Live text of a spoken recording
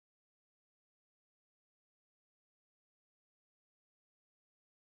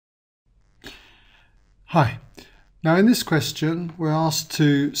Hi. Now in this question we're asked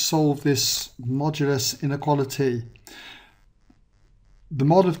to solve this modulus inequality. The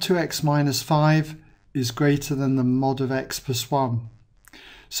mod of 2x minus 5 is greater than the mod of x plus 1.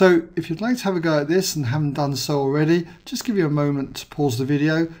 So if you'd like to have a go at this and haven't done so already, just give you a moment to pause the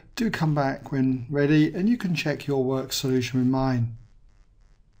video, do come back when ready and you can check your work solution with mine.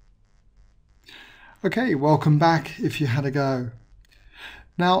 Okay, welcome back if you had a go.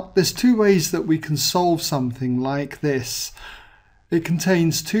 Now, there's two ways that we can solve something like this. It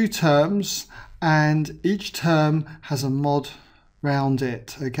contains two terms and each term has a mod round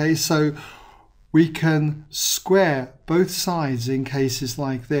it. Okay, so we can square both sides in cases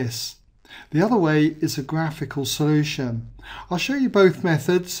like this. The other way is a graphical solution. I'll show you both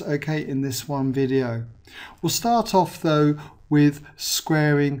methods, okay, in this one video. We'll start off though with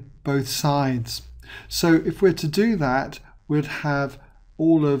squaring both sides. So if we're to do that, we'd have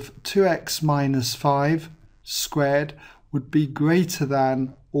all of 2x minus 5 squared would be greater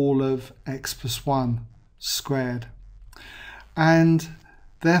than all of x plus 1 squared. And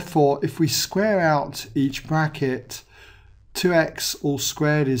therefore, if we square out each bracket, 2x all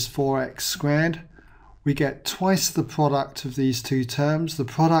squared is 4x squared. We get twice the product of these two terms. The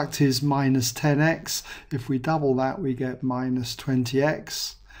product is minus 10x. If we double that, we get minus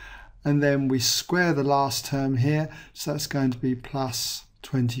 20x. And then we square the last term here, so that's going to be plus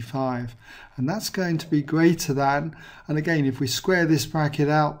 25, and that's going to be greater than, and again if we square this bracket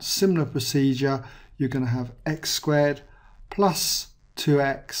out, similar procedure, you're going to have x squared plus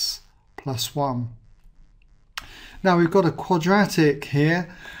 2x plus 1. Now we've got a quadratic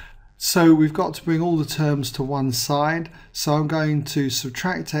here, so we've got to bring all the terms to one side, so I'm going to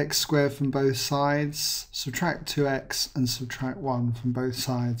subtract x squared from both sides, subtract 2x and subtract 1 from both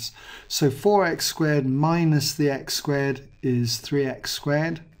sides. So 4x squared minus the x squared is 3x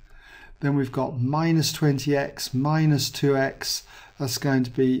squared. Then we've got minus 20x minus 2x, that's going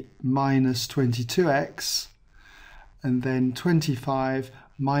to be minus 22x. And then 25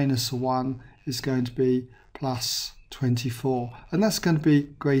 minus 1 is going to be plus 24, and that's going to be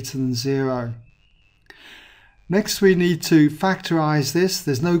greater than 0. Next we need to factorize this.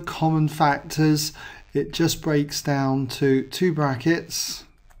 There's no common factors, it just breaks down to two brackets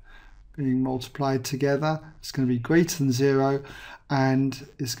being multiplied together. It's going to be greater than 0 and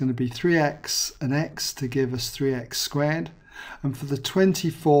it's going to be 3x and x to give us 3x squared, and for the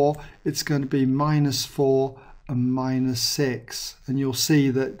 24 it's going to be minus 4 and minus 6, and you'll see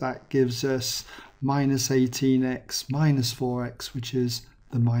that that gives us minus 18x minus 4x, which is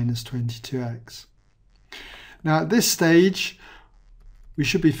the minus 22x. Now at this stage, we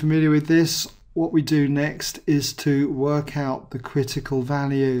should be familiar with this. What we do next is to work out the critical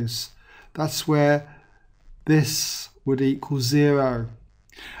values. That's where this would equal 0.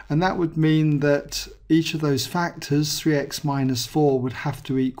 And that would mean that each of those factors, 3x minus 4, would have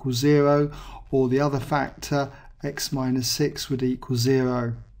to equal 0, or the other factor, x minus 6, would equal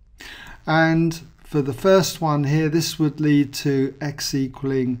 0. And for the first one here, this would lead to x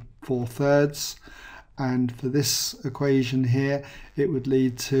equaling 4/3, and for this equation here, it would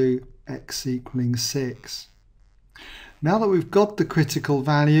lead to x equaling 6. Now that we've got the critical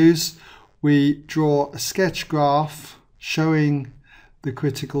values, we draw a sketch graph showing the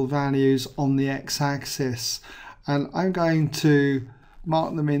critical values on the x-axis, and I'm going to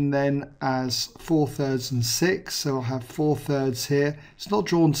mark them in then as 4/3 and 6, so I'll have 4/3 here. It's not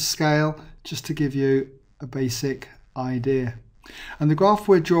drawn to scale, just to give you a basic idea. And the graph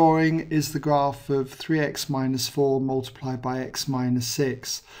we're drawing is the graph of 3x minus 4 multiplied by x minus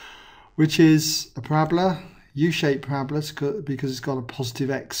 6, which is a parabola, U-shaped parabola, because it's got a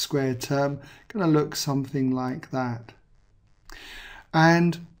positive x squared term, going to look something like that.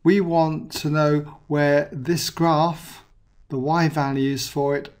 And we want to know where this graph, the y values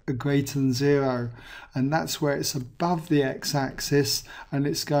for it, are greater than 0, and that's where it's above the x-axis, and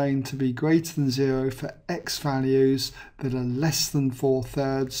it's going to be greater than 0 for x values that are less than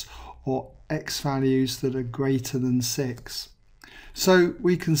 4/3 or x values that are greater than 6. So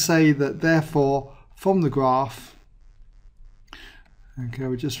we can say that therefore from the graph, okay,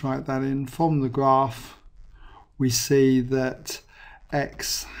 we'll just write that in, from the graph we see that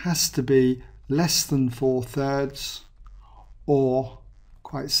x has to be less than 4/3, or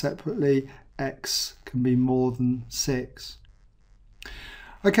quite separately, x can be more than 6.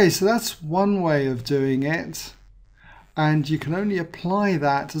 Okay, so that's one way of doing it, and you can only apply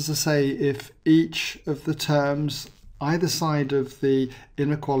that, as I say, if each of the terms either side of the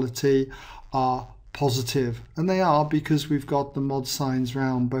inequality are positive, and they are because we've got the mod signs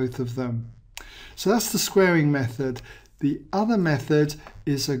round both of them. So that's the squaring method. The other method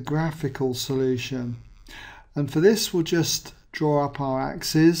is a graphical solution. And for this, we'll just draw up our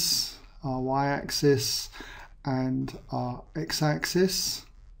axes, our y-axis and our x-axis.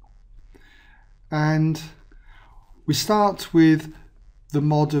 And we start with the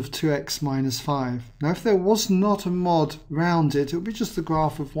mod of 2x minus 5. Now if there was not a mod round it, it would be just the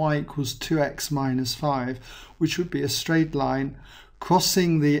graph of y equals 2x minus 5, which would be a straight line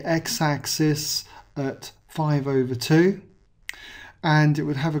crossing the x-axis at 5/2, and it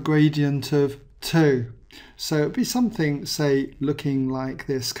would have a gradient of 2. So it would be something, say, looking like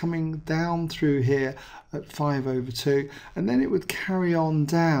this, coming down through here at 5/2, and then it would carry on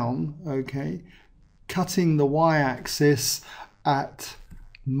down, okay, cutting the y-axis at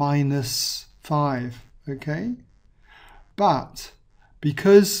 -5, okay? But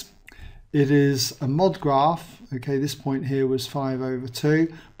because it is a mod graph, okay, this point here was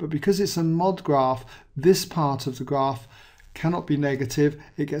 5/2, but because it's a mod graph, this part of the graph cannot be negative.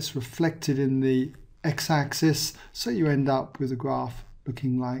 It gets reflected in the x-axis, so you end up with a graph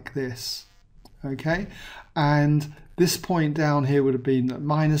looking like this, okay? And this point down here would have been at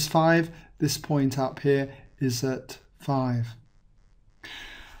 -5. This point up here is at 5.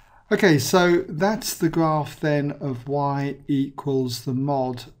 Okay, so that's the graph then of y equals the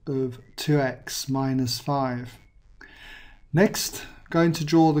mod of 2x minus 5. Next, going to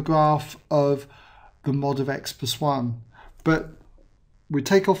draw the graph of the mod of x plus 1. But we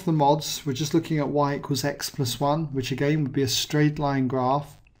take off the mods, we're just looking at y equals x plus 1, which again would be a straight line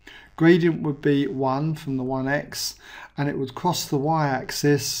graph. Gradient would be 1 from the 1x, and it would cross the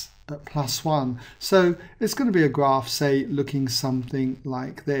y-axis at +1. So it's going to be a graph, say, looking something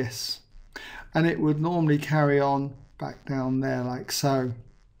like this. And it would normally carry on back down there like so.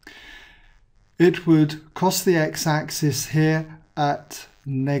 It would cross the x-axis here at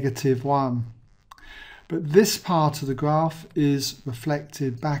 -1. But this part of the graph is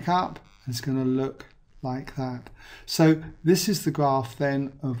reflected back up. It's going to look like that. So this is the graph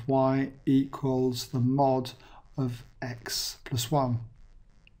then of y equals the mod of x plus 1.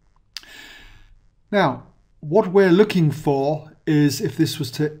 Now, what we're looking for is, if this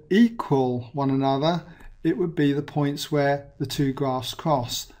was to equal one another, it would be the points where the two graphs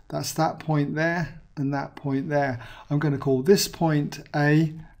cross. That's that point there and that point there. I'm going to call this point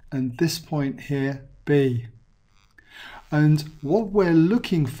A and this point here B. And what we're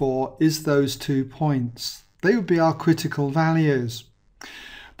looking for is those 2 points. They would be our critical values.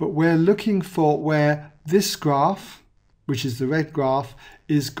 But we're looking for where this graph, which is the red graph,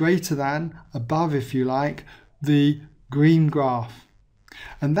 is greater than, above if you like, the green graph.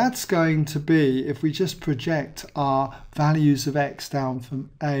 And that's going to be, if we just project our values of x down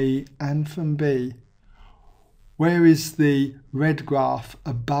from A and from B, where is the red graph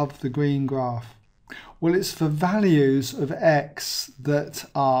above the green graph? Well, it's for values of x that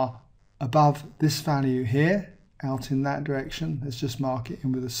are above this value here, out in that direction. Let's just mark it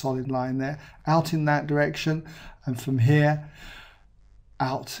in with a solid line there, out in that direction, and from here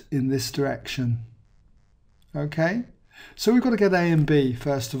out in this direction. Okay, so we've got to get A and B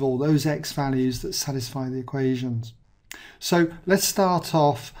first of all, those x values that satisfy the equations. So let's start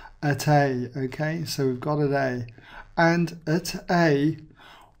off at A, okay, so we've got at A, and at A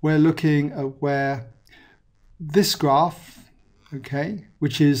we're looking at where this graph, okay,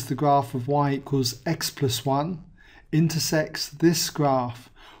 which is the graph of y equals x plus 1, intersects this graph,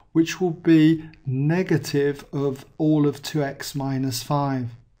 which will be negative of all of 2x minus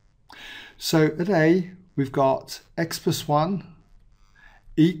 5. So at A, we've got x plus 1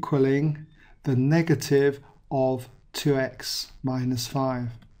 equaling the negative of 2x minus 5.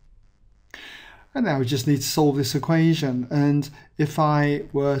 And now we just need to solve this equation. And if I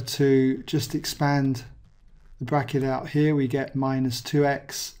were to just expand the bracket out here, we get minus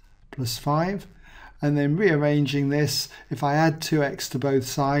 2x plus 5. And then rearranging this, if I add 2x to both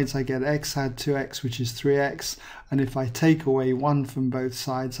sides, I get x add 2x, which is 3x. And if I take away 1 from both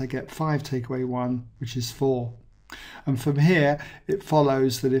sides, I get 5 take away 1, which is 4. And from here, it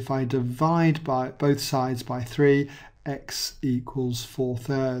follows that if I divide by both sides by 3, x equals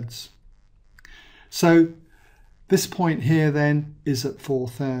 4/3. So this point here then is at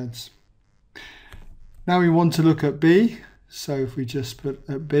 4/3. Now we want to look at B. So if we just put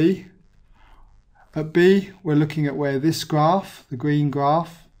at B, we're looking at where this graph, the green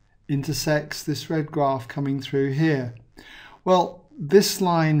graph, intersects this red graph coming through here. Well, this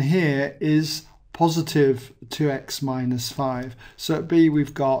line here is positive 2x minus 5. So at B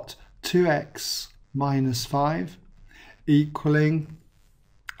we've got 2x minus 5 equaling,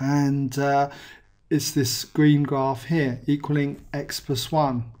 and it's this green graph here, equaling x plus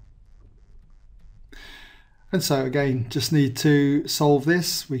 1. And so again, just need to solve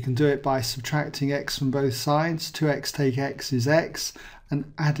this. We can do it by subtracting x from both sides. 2x take x is x,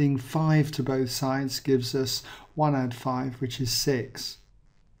 and adding 5 to both sides gives us 1 add 5, which is 6.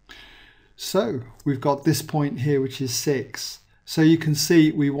 So we've got this point here, which is 6. So you can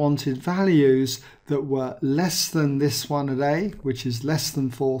see we wanted values that were less than this one at A, which is less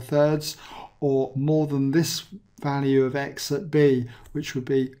than 4/3, or more than this value of x at B, which would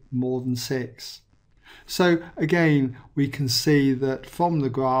be more than 6. So again, we can see that from the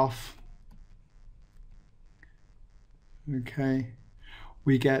graph, okay,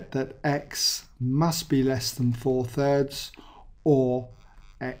 we get that x must be less than 4/3 or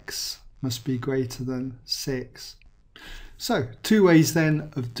x must be greater than 6. So 2 ways then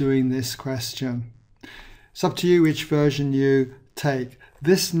of doing this question. It's up to you which version you take.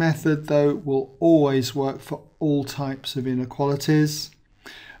 This method though will always work for all types of inequalities.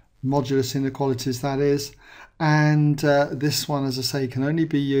 Modulus inequalities, that is, and this one, as I say, can only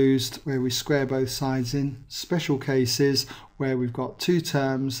be used where we square both sides in special cases where we've got 2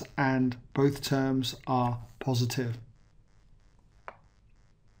 terms and both terms are positive.